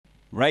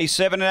Race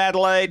 7 in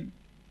Adelaide.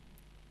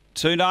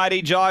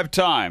 290 jive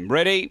time.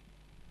 Ready?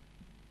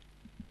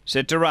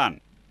 Set to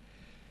run.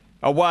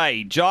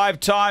 Away. Jive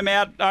time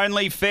out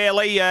only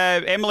fairly.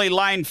 Emily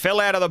Lane fell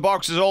out of the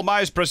boxes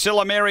almost.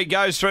 Priscilla Mary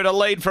goes through to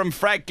lead from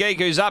Frack Geek,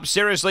 who's up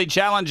seriously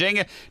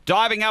challenging.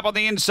 Diving up on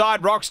the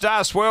inside,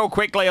 Rockstar Swirl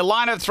quickly. A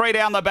line of 3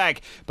 down the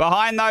back.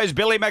 Behind those,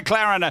 Billy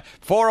McLaren.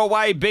 4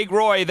 away, Big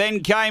Roy. Then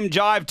came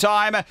Jive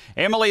Time.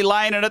 Emily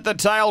Lane, and at the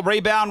tail,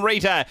 Rebound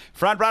Rita.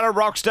 Front runner,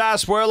 Rockstar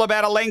Swirl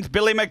about a length.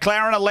 Billy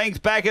McLaren a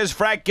length back as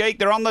Frack Geek.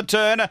 They're on the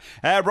turn.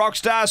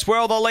 Rockstar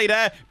Swirl the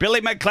leader.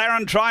 Billy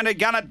McLaren trying to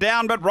gun it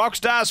down, but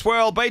Rockstar Swirl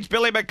beats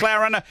Billy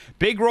McLaren.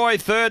 Big Roy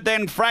third,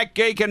 then Frack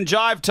Geek and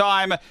Jive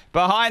Time.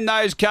 Behind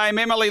those came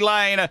Emily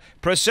Lane,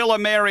 Priscilla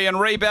Mary and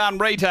Rebound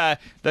Rita.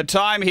 The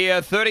time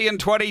here, 30 and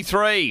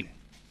 23.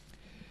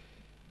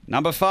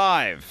 Number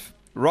 5,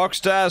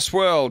 Rockstar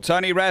Swirl.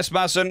 Tony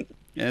Rasmussen,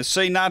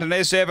 C. Nutt and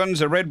S.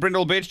 Evans, a Red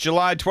Brindle Bitch,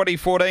 July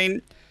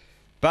 2014.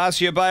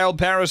 Barcia Bale,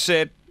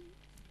 Paraset.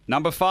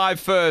 Number 5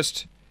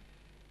 first.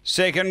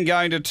 Second,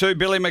 going to 2,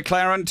 Billy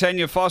McLaren.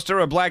 Tanya Foster,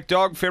 a Black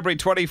Dog, February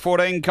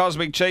 2014.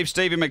 Cosmic Chief,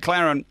 Stevie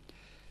McLaren.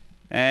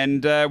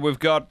 And we've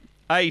got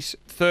 8,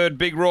 third,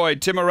 Big Roy.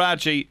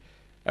 Timarachi,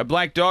 a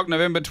Black Dog,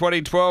 November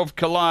 2012.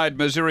 Collide,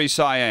 Missouri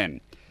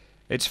Cyan.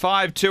 It's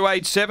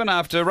 5-2-8-7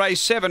 after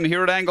race 7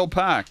 here at Angle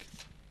Park.